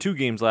the two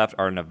games left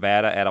are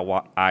Nevada at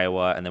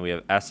Iowa, and then we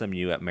have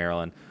SMU at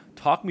Maryland.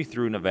 Talk me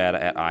through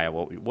Nevada at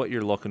Iowa, what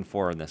you're looking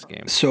for in this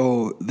game.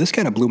 So this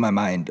kind of blew my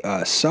mind.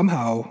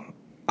 Somehow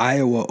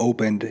Iowa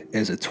opened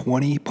as a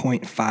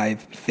 20.5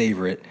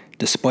 favorite,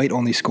 despite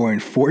only scoring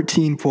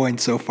 14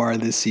 points so far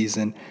this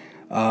season.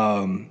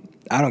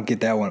 I don't get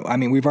that one. I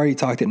mean, we've already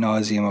talked ad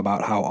nauseum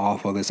about how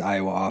awful this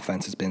Iowa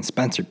offense has been.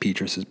 Spencer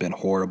Petras has been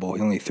horrible.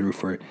 He only threw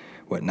for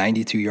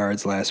 92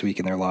 yards last week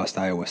in their loss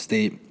to Iowa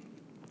State.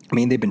 I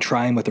mean, they've been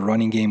trying with the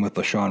running game with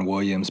LaShawn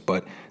Williams,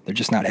 but they're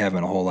just not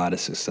having a whole lot of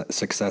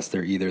success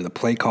there either. The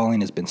play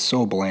calling has been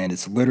so bland.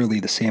 It's literally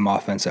the same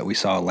offense that we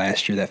saw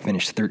last year that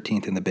finished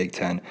 13th in the Big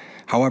Ten.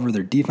 However,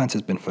 their defense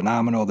has been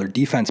phenomenal. Their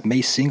defense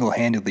may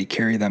single-handedly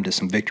carry them to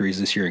some victories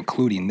this year,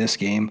 including this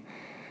game.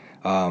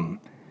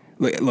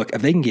 Look,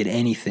 if they can get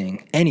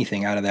anything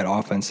out of that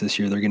offense this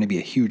year, they're going to be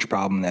a huge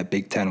problem in that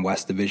Big Ten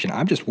West division.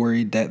 I'm just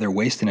worried that they're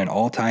wasting an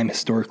all-time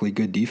historically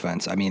good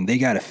defense. I mean, they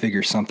got to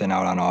figure something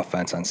out on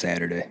offense on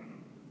Saturday.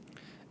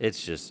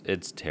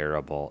 It's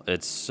terrible.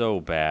 It's so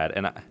bad.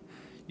 And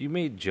you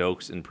made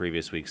jokes in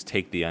previous weeks,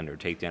 take the under.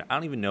 I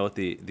don't even know what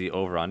the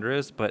over-under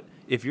is, but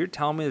if you're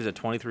telling me there's a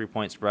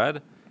 23-point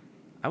spread,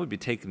 I would be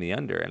taking the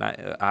under.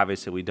 And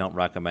obviously we don't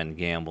recommend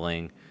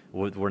gambling.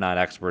 We're not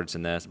experts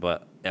in this,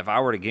 but if I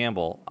were to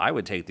gamble, I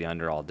would take the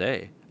under all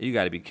day. You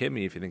got to be kidding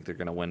me if you think they're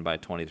going to win by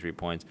 23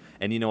 points.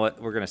 And you know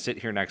what? We're going to sit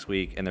here next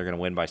week and they're going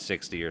to win by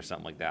 60 or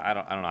something like that. I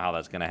don't know how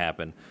that's going to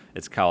happen.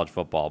 It's college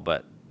football,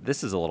 but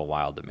this is a little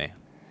wild to me.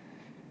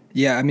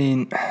 Yeah, I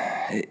mean,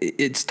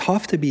 it's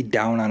tough to be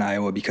down on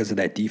Iowa because of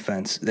that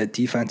defense. That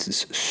defense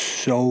is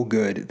so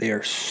good. They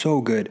are so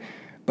good.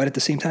 But at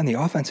the same time, the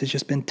offense has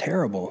just been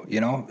terrible,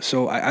 you know?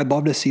 So I'd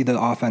love to see the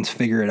offense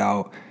figure it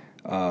out.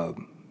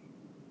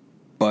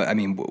 But, I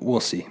mean, we'll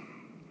see.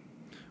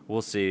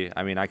 We'll see.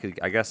 I mean, I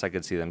guess I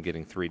could see them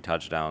getting 3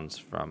 touchdowns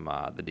from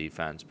the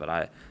defense, but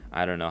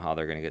I don't know how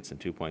they're going to get some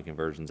 2-point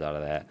conversions out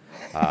of that.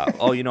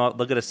 Oh, you know what?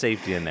 Look at a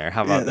safety in there.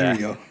 How about that?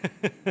 There you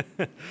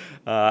go.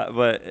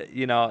 But,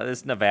 you know,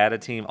 this Nevada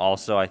team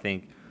also, I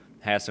think,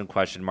 has some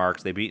question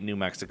marks. They beat New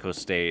Mexico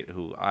State,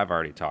 who I've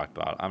already talked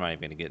about. I'm not even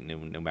going to get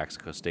New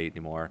Mexico State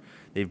anymore.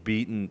 They've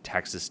beaten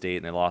Texas State,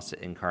 and they lost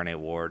to Incarnate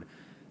Ward.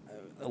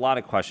 A lot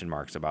of question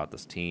marks about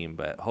this team,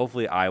 but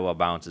hopefully Iowa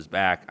bounces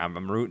back.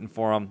 I'm rooting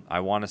for them. I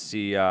want to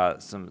see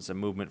some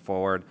movement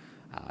forward.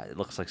 It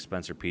looks like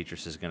Spencer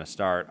Petras is going to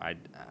start.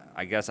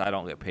 I guess I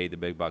don't get paid the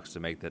big bucks to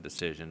make that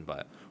decision,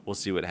 but we'll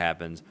see what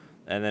happens.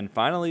 And then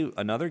finally,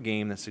 another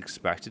game that's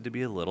expected to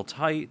be a little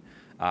tight.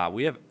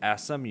 We have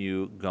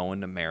SMU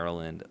going to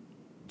Maryland.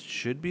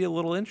 Should be a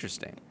little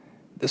interesting.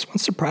 This one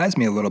surprised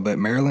me a little bit.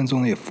 Maryland's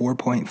only a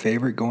 4-point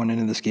favorite going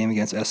into this game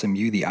against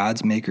SMU. The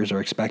odds makers are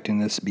expecting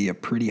this to be a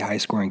pretty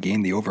high-scoring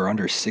game. The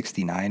over-under is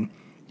 69.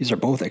 These are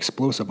both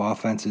explosive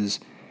offenses.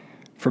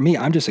 For me,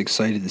 I'm just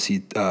excited to see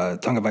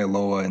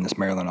Tagovailoa in this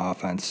Maryland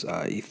offense.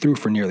 He threw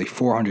for nearly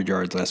 400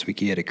 yards last week.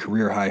 He had a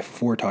career-high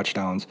 4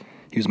 touchdowns.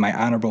 He was my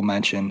honorable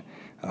mention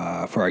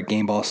for our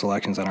game ball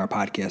selections on our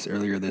podcast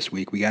earlier this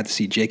week. We got to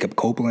see Jacob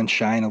Copeland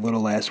shine a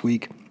little last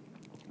week.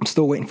 I'm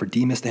still waiting for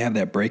Demas to have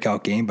that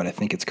breakout game, but I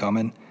think it's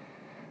coming.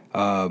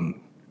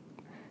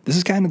 This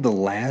is kind of the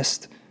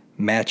last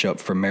matchup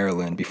for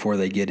Maryland before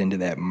they get into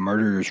that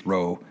murderer's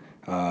row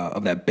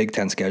of that Big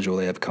Ten schedule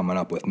they have coming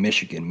up with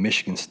Michigan,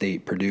 Michigan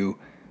State, Purdue.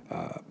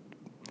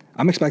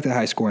 I'm expecting a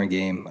high-scoring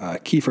game.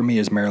 Key for me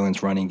is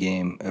Maryland's running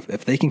game.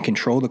 If they can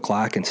control the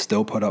clock and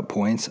still put up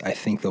points, I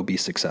think they'll be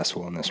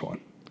successful in this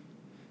one.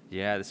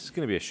 Yeah, this is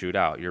going to be a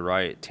shootout. You're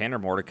right. Tanner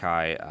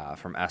Mordecai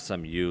from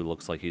SMU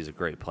looks like he's a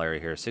great player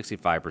here.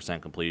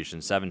 65% completion,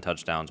 7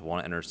 touchdowns,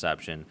 1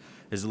 interception.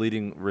 His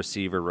leading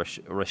receiver,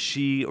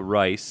 Rashee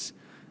Rice,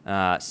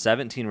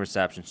 17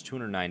 receptions,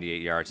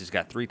 298 yards. He's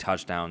got 3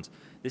 touchdowns.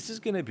 This is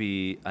going to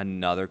be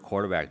another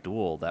quarterback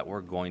duel that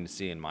we're going to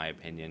see, in my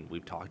opinion.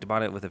 We've talked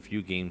about it with a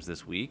few games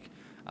this week,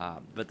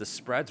 but the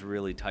spread's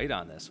really tight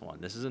on this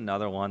one. This is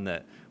another one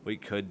that we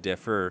could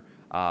differ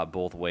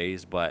both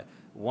ways, but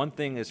one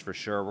thing is for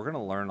sure, we're going to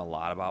learn a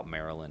lot about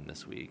Maryland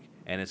this week,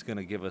 and it's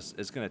going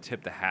to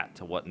tip the hat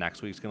to what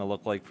next week's going to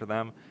look like for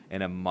them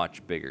in a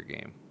much bigger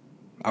game.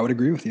 I would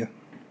agree with you.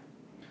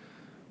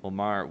 Well,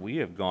 Mar, we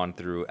have gone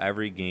through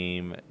every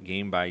game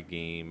by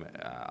game,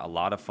 a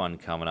lot of fun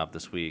coming up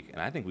this week,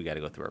 and I think we got to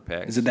go through our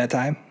picks. Is it that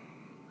time?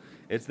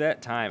 It's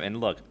that time, and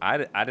look, I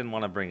didn't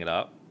want to bring it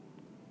up,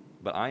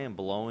 but I am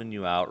blowing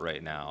you out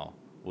right now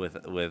with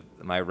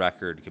my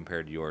record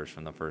compared to yours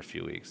from the first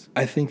few weeks.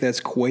 I think that's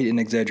quite an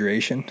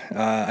exaggeration.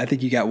 I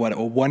think you got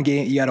a 1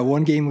 game. You got a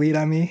 1 game lead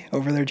on me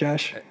over there,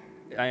 Josh.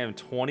 I am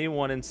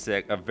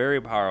 21-6, a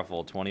very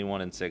powerful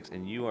 21-6,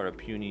 and you are a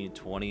puny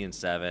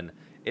 20-7.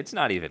 It's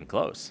not even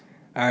close.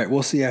 All right,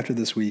 we'll see after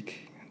this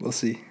week. We'll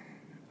see.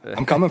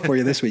 I'm coming for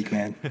you this week,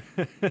 man.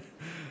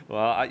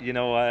 Well, you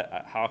know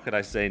what? How could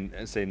I say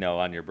no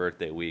on your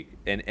birthday week?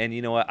 And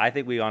you know what? I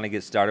think we want to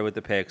get started with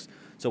the picks.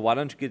 So why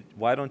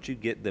don't you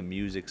get the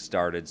music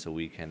started so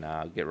we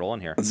can get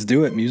rolling here? Let's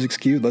do it. Music's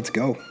cued. Let's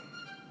go.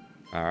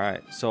 All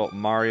right. So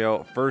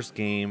Mario, first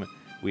game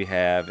we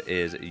have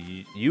is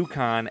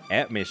UConn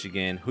at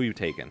Michigan. Who you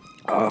taking?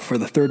 For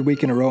the 3rd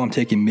week in a row, I'm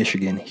taking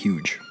Michigan.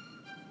 Huge.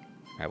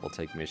 I will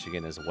take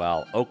Michigan as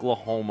well.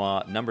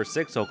 Oklahoma, number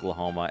 6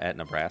 Oklahoma at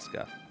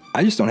Nebraska.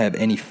 I just don't have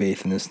any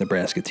faith in this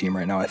Nebraska team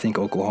right now. I think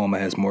Oklahoma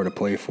has more to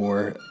play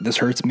for. This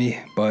hurts me,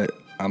 but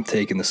I'm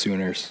taking the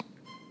Sooners.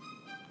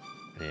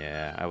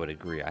 Yeah, I would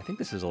agree. I think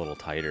this is a little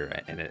tighter,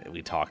 and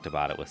we talked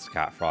about it with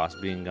Scott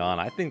Frost being gone.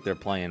 I think they're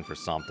playing for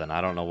something. I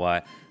don't know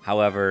what.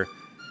 However,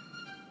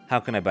 how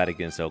can I bet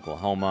against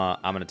Oklahoma?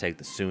 I'm going to take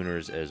the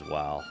Sooners as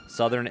well.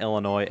 Southern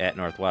Illinois at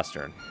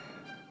Northwestern.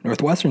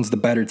 Northwestern's the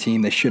better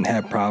team. They shouldn't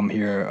have a problem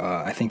here.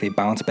 I think they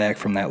bounced back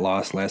from that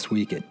loss last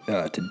week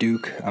to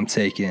Duke. I'm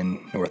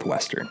taking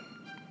Northwestern.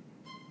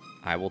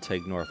 I will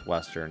take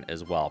Northwestern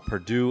as well.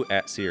 Purdue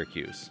at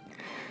Syracuse.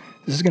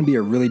 This is going to be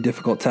a really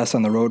difficult test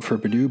on the road for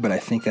Purdue, but I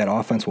think that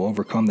offense will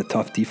overcome the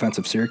tough defense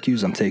of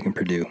Syracuse. I'm taking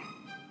Purdue.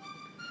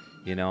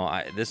 You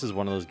know, this is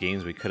one of those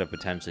games we could have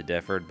potentially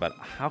differed, but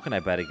how can I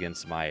bet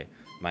against my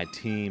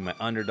team, my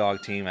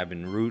underdog team I've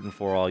been rooting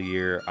for all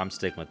year? I'm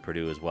sticking with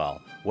Purdue as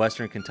well.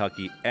 Western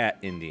Kentucky at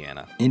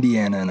Indiana.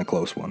 Indiana in a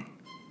close one.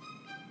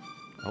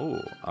 Oh,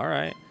 all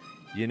right.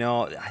 You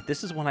know,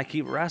 this is one I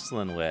keep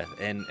wrestling with,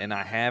 and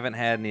I haven't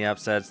had any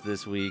upsets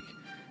this week,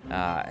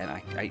 and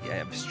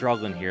I'm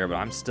struggling here, but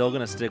I'm still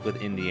going to stick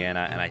with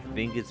Indiana, and I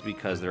think it's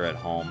because they're at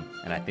home,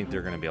 and I think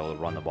they're going to be able to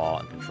run the ball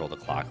and control the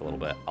clock a little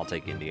bit. I'll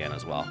take Indiana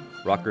as well.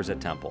 Rutgers at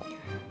Temple.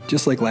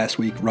 Just like last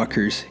week,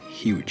 Rutgers,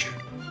 huge.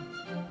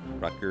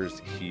 Rutgers,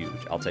 huge.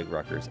 I'll take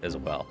Rutgers as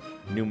well.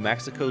 New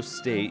Mexico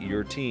State,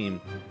 your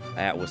team,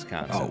 at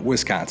Wisconsin. Oh,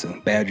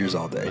 Wisconsin. Badgers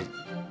all day.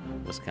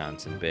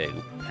 Wisconsin, big.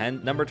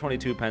 Number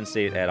 22, Penn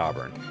State at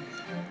Auburn.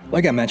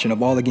 Like I mentioned,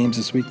 of all the games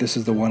this week, this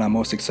is the one I'm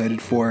most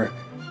excited for.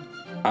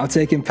 I'm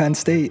taking Penn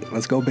State.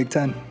 Let's go Big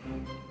Ten.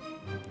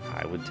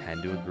 I would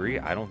tend to agree.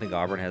 I don't think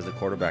Auburn has the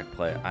quarterback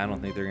play. I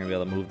don't think they're going to be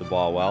able to move the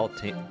ball well.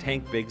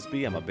 Tank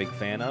Bigsby, I'm a big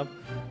fan of,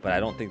 but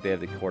I don't think they have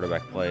the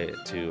quarterback play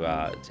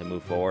to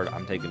move forward.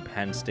 I'm taking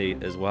Penn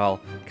State as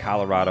well.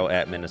 Colorado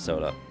at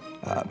Minnesota.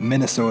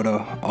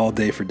 Minnesota all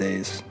day for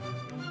days.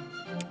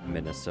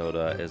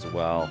 Minnesota as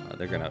well.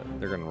 They're gonna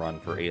run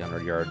for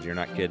 800 yards. You're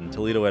not kidding.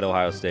 Toledo at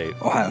Ohio State.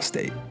 Ohio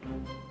State.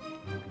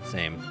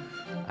 Same.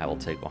 I will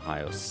take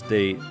Ohio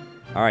State.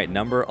 All right,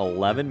 number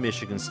 11,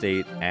 Michigan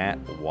State at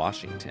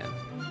Washington.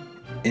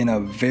 In a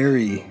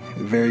very,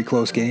 very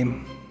close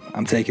game,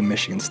 I'm taking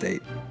Michigan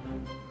State.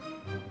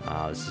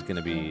 This is going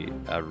to be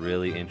a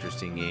really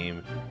interesting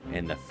game,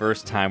 and the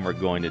first time we're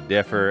going to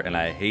differ, and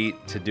I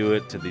hate to do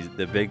it to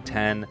the Big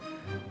Ten.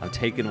 I'm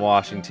taking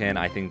Washington.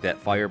 I think that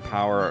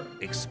firepower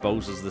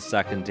exposes the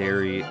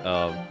secondary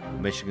of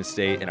Michigan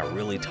State in a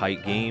really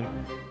tight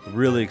game.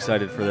 Really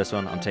excited for this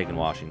one. I'm taking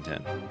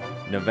Washington.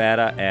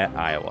 Nevada at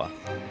Iowa.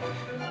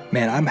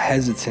 Man, I'm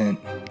hesitant.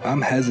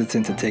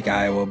 To take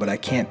Iowa, but I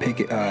can't pick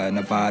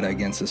Nevada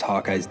against this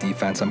Hawkeyes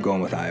defense. I'm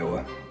going with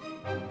Iowa.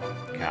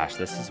 Gosh,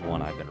 this is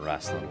one I've been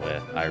wrestling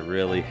with. I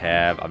really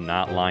have. I'm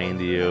not lying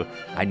to you.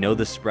 I know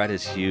the spread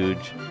is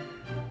huge.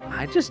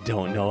 I just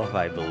don't know if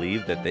I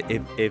believe that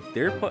if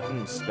they're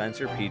putting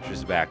Spencer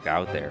Petras back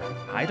out there,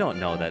 I don't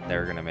know that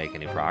they're going to make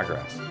any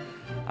progress.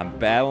 I'm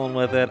battling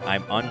with it.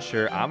 I'm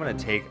unsure. I'm going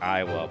to take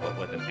Iowa, but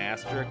with an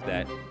asterisk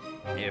that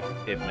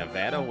if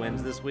Nevada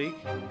wins this week,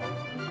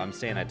 I'm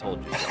saying I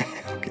told you so.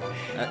 Okay.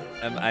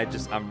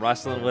 I'm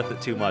wrestling with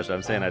it too much.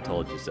 I'm saying I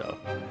told you so.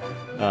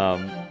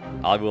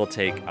 I will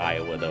take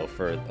Iowa though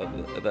for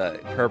the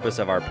purpose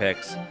of our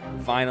picks.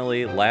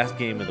 Finally, last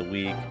game of the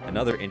week,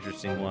 another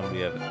interesting one.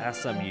 We have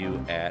SMU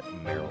at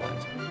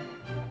Maryland.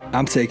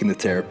 I'm taking the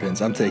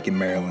Terrapins. I'm taking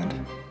Maryland.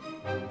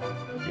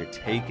 You're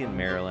taking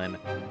Maryland.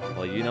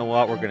 Well, you know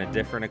what? We're going to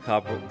differ in a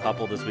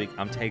couple this week.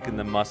 I'm taking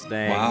the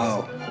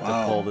Mustangs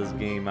to pull this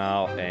game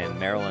out, and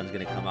Maryland's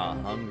going to come out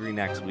hungry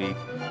next week.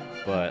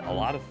 But a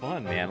lot of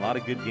fun, man. A lot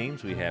of good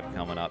games we have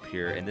coming up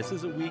here. And this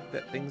is a week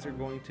that things are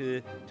going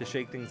to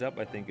shake things up,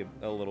 I think,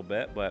 a little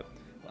bit. But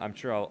I'm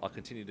sure I'll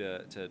continue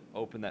to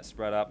open that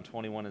spread up.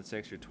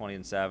 21-6, you're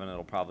 20-7.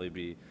 It'll probably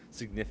be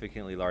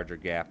significantly larger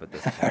gap at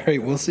this point. All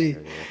right, we'll see.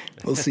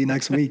 We'll see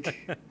next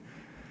week.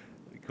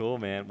 Cool,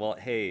 man. Well,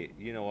 hey,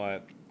 you know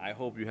what? I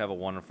hope you have a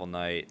wonderful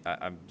night.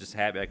 I'm just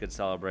happy I could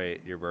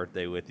celebrate your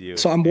birthday with you.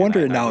 So I'm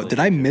wondering now, did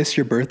I miss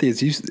your birthday? Is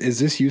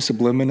this you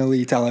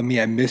subliminally telling me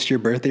I missed your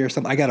birthday or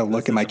something? I got to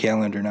look at my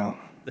calendar now.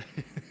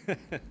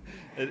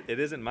 It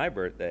isn't my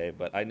birthday,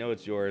 but I know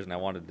it's yours, and I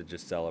wanted to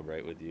just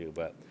celebrate with you.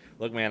 But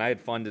look, man, I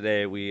had fun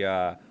today. We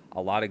a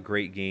lot of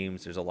great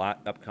games. There's a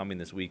lot upcoming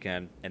this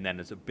weekend, and then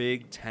it's a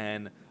Big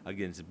Ten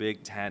against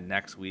Big Ten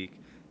next week.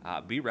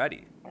 Be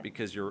ready,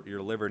 because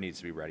your liver needs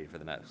to be ready for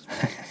the next.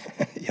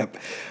 Yep.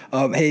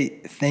 Hey,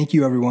 thank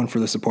you everyone for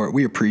the support.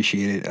 We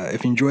appreciate it.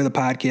 If you enjoy the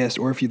podcast,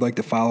 or if you'd like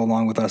to follow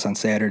along with us on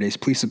Saturdays,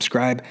 please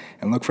subscribe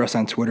and look for us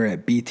on Twitter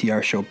at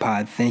BTR Show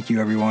Pod. Thank you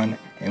everyone,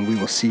 and we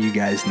will see you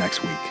guys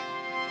next week.